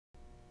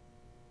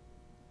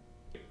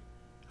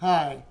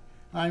Hi,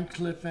 I'm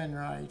Cliff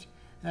Enright,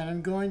 and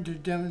I'm going to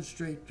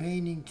demonstrate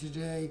painting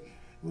today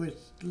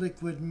with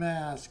liquid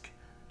mask.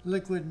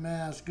 Liquid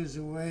mask is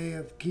a way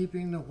of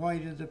keeping the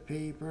white of the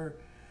paper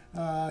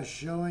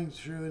showing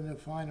through in the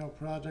final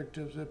product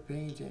of the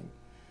painting.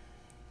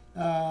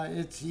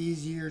 It's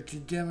easier to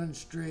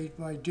demonstrate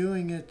by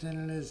doing it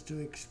than it is to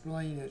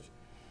explain it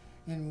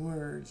in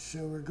words, so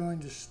we're going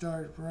to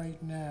start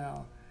right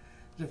now.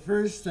 The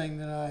first thing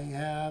that I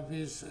have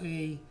is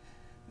a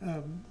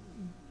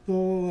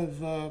bowl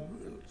of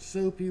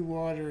soapy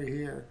water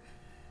here,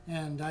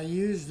 and I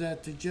use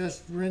that to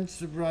just rinse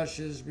the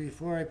brushes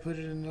before I put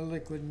it in the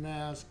liquid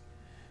mask,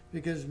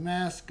 because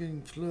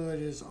masking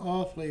fluid is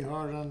awfully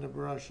hard on the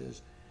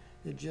brushes.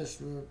 It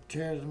just will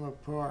tear them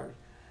apart.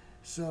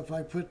 So if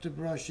I put the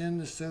brush in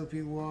the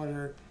soapy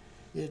water,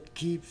 it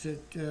keeps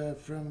it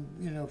from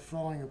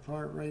falling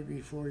apart right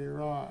before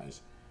your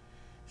eyes.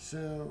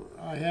 So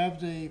I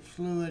have the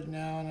fluid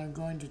now, and I'm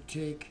going to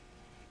take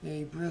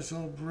a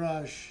bristle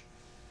brush.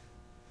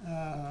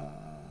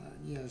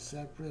 Yes,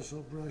 that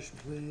bristle brush,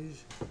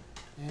 please.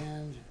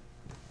 And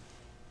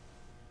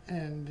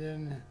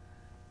then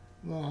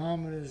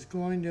Mohammed is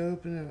going to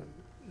open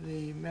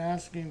the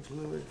masking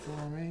fluid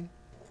for me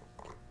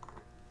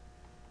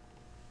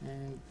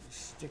and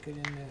stick it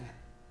in there.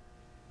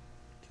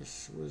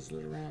 Just swizzle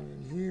it around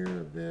in here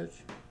a bit.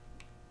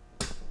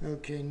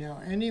 Okay, now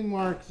any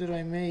mark that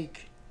I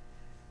make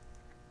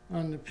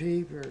on the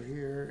paper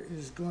here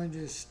is going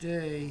to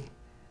stay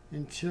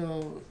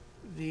until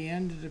the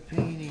end of the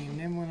painting, and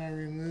then when I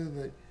remove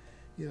it,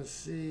 you'll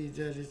see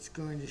that it's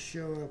going to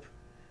show up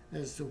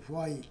as the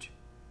white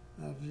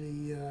of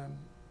the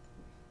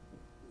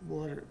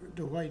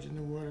white in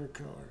the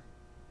watercolor.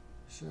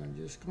 So I'm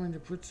just going to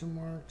put some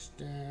marks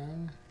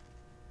down.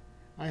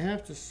 I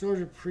have to sort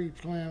of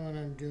pre-plan what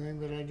I'm doing,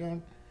 but I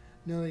don't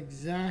know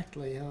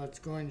exactly how it's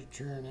going to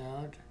turn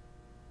out.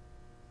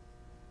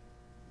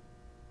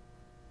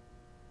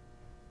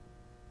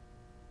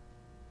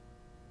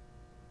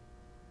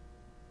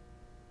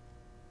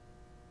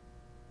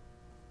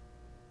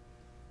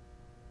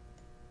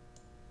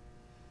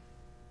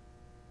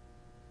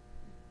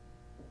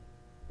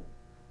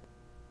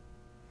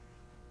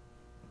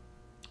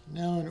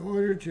 Now, in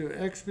order to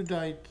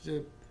expedite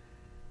the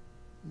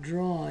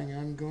drawing,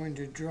 I'm going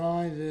to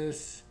dry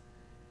this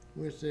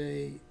with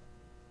a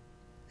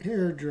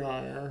hair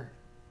dryer.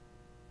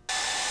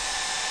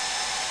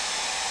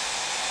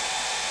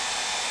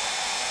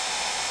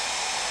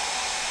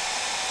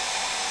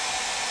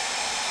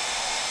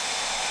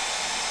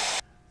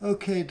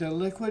 Okay, the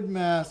liquid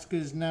mask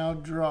is now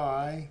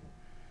dry,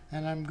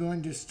 and I'm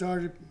going to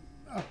start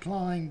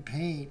applying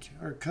paint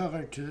or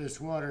color to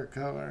this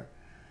watercolor.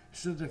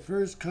 So the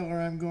first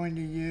color I'm going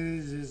to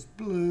use is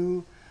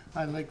blue.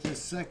 I like the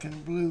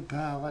second blue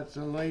palette,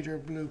 the lighter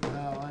blue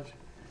palette,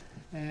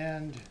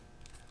 and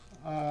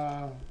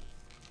a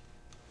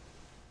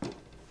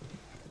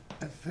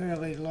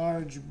fairly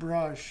large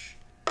brush.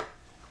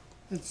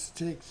 Let's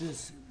take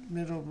this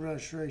middle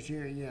brush right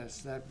here. Yes,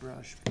 that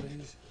brush,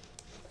 please.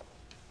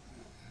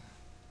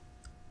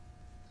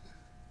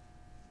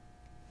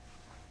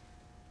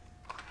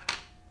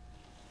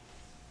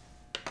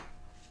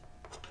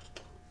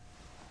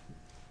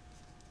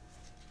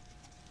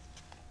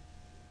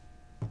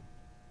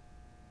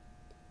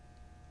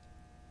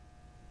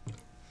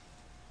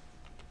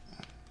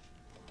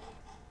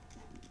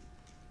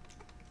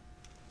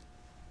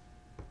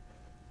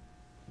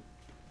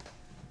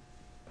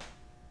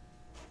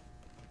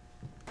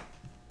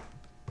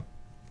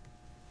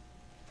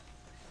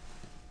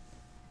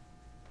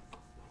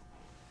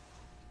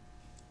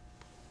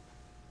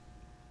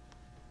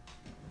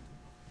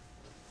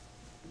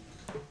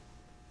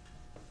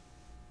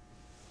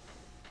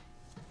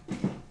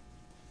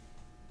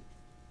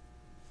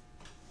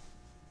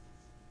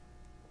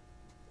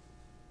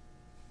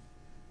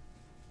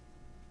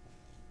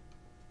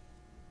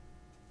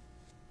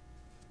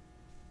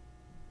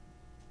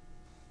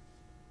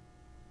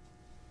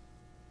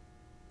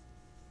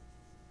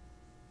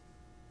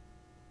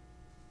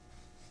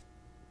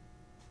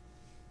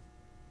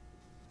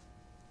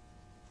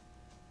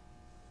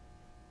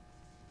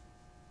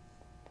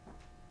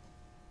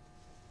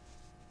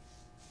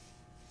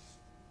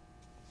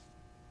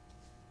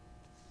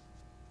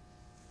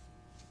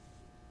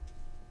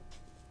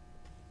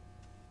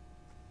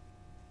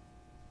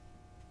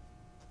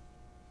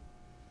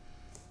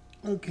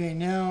 Okay,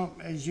 now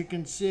as you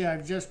can see,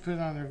 I've just put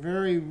on a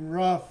very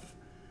rough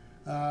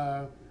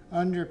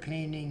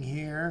underpainting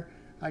here.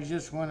 I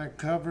just want to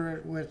cover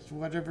it with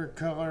whatever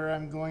color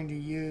I'm going to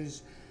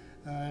use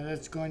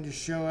that's going to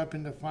show up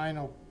in the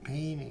final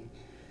painting.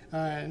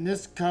 In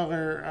this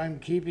color, I'm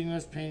keeping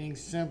this painting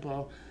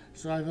simple,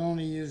 so I've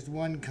only used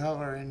one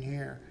color in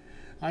here.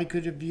 I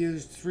could have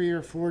used 3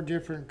 or 4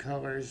 different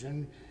colors,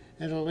 and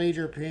at a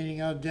later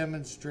painting I'll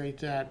demonstrate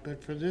that.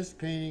 But for this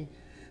painting,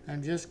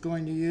 I'm just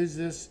going to use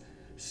this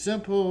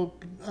simple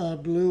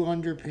blue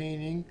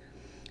underpainting,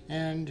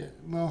 and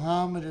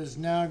Mohammed is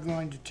now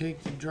going to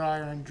take the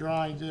dryer and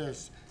dry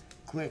this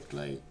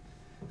quickly.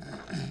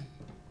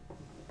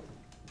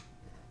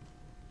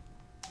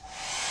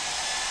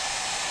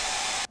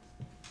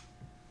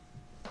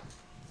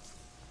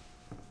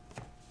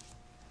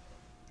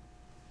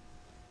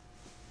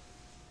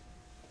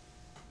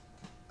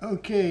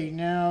 Okay,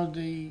 now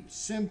the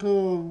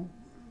simple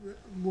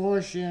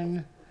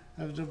wash-in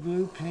of the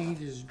blue paint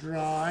is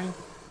dry.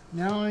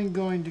 Now I'm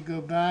going to go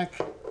back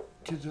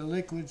to the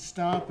liquid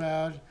stop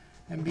out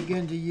and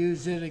begin to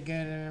use it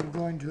again, and I'm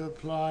going to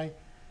apply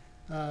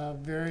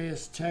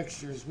various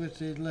textures with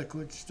the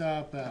liquid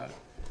stop out.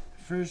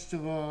 First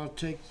of all, I'll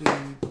take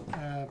the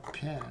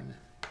pen.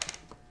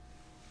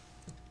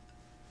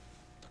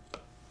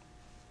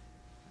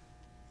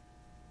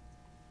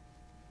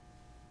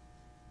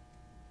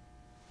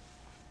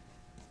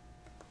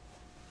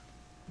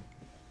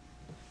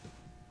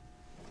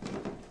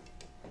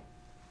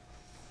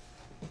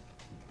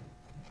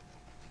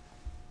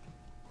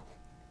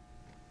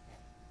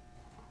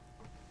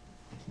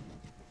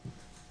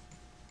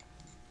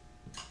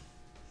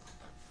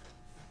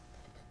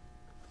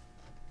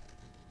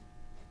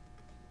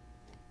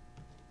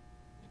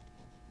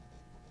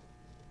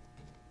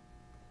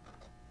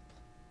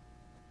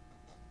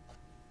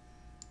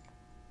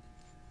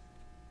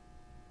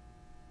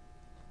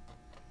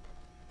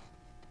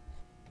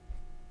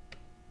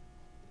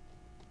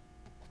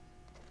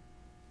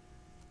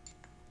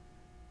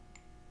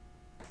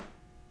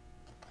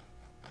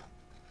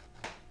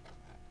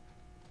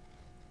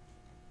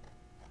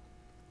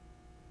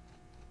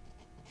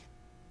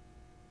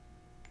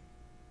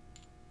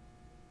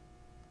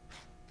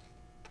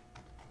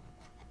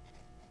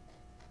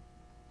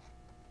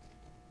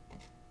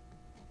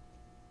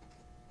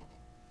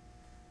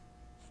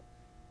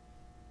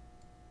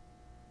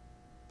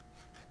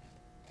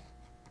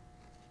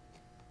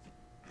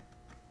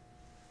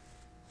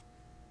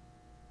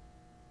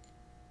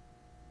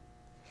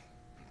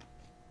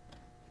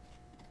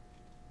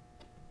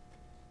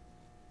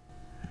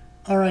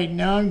 All right,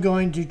 now I'm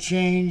going to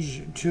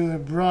change to a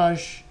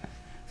brush,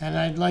 and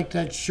I'd like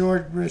that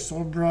short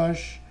bristle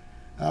brush,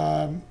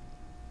 the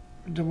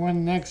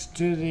one next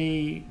to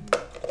the,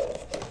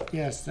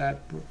 yes,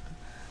 that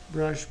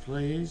brush,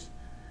 please.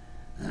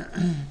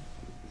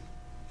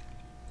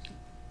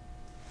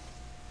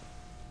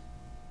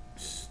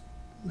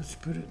 Let's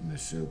put it in the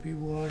soapy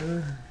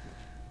water.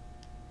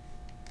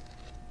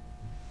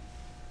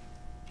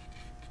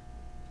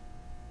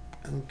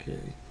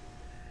 Okay.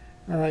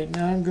 All right,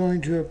 now I'm going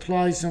to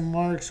apply some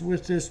marks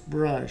with this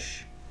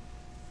brush.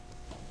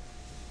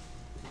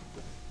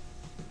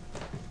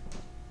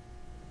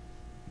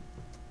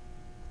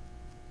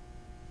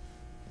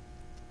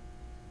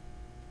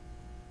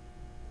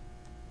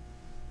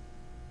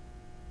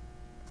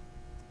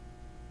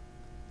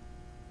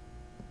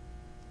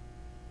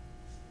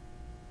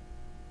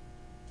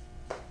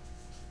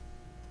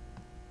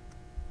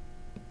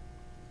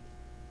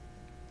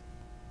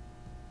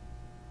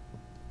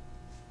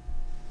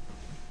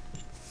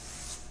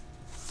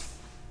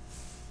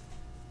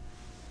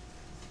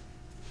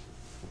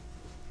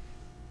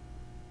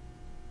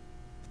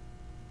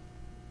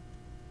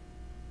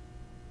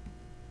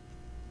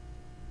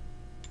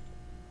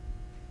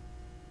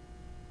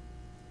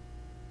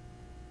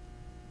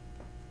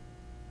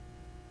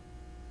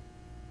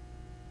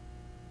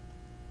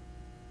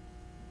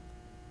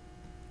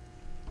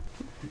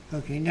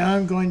 Okay, now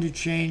I'm going to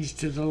change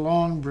to the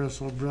long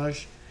bristle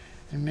brush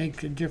and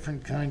make a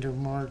different kind of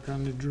mark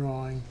on the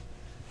drawing.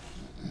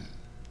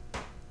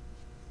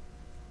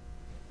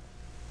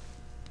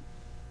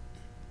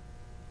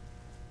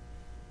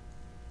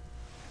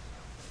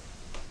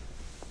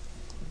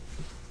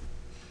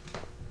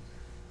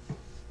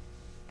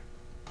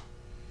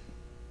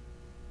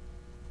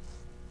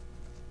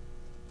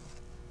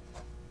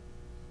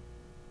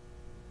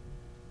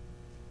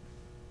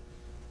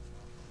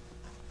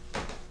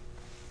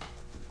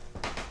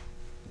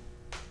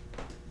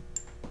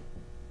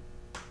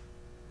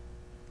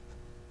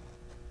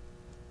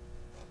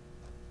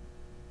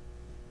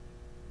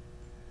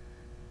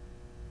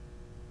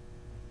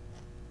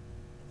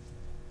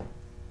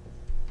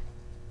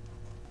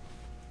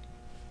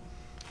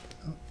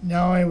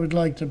 Now I would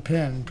like the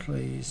pen,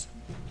 please.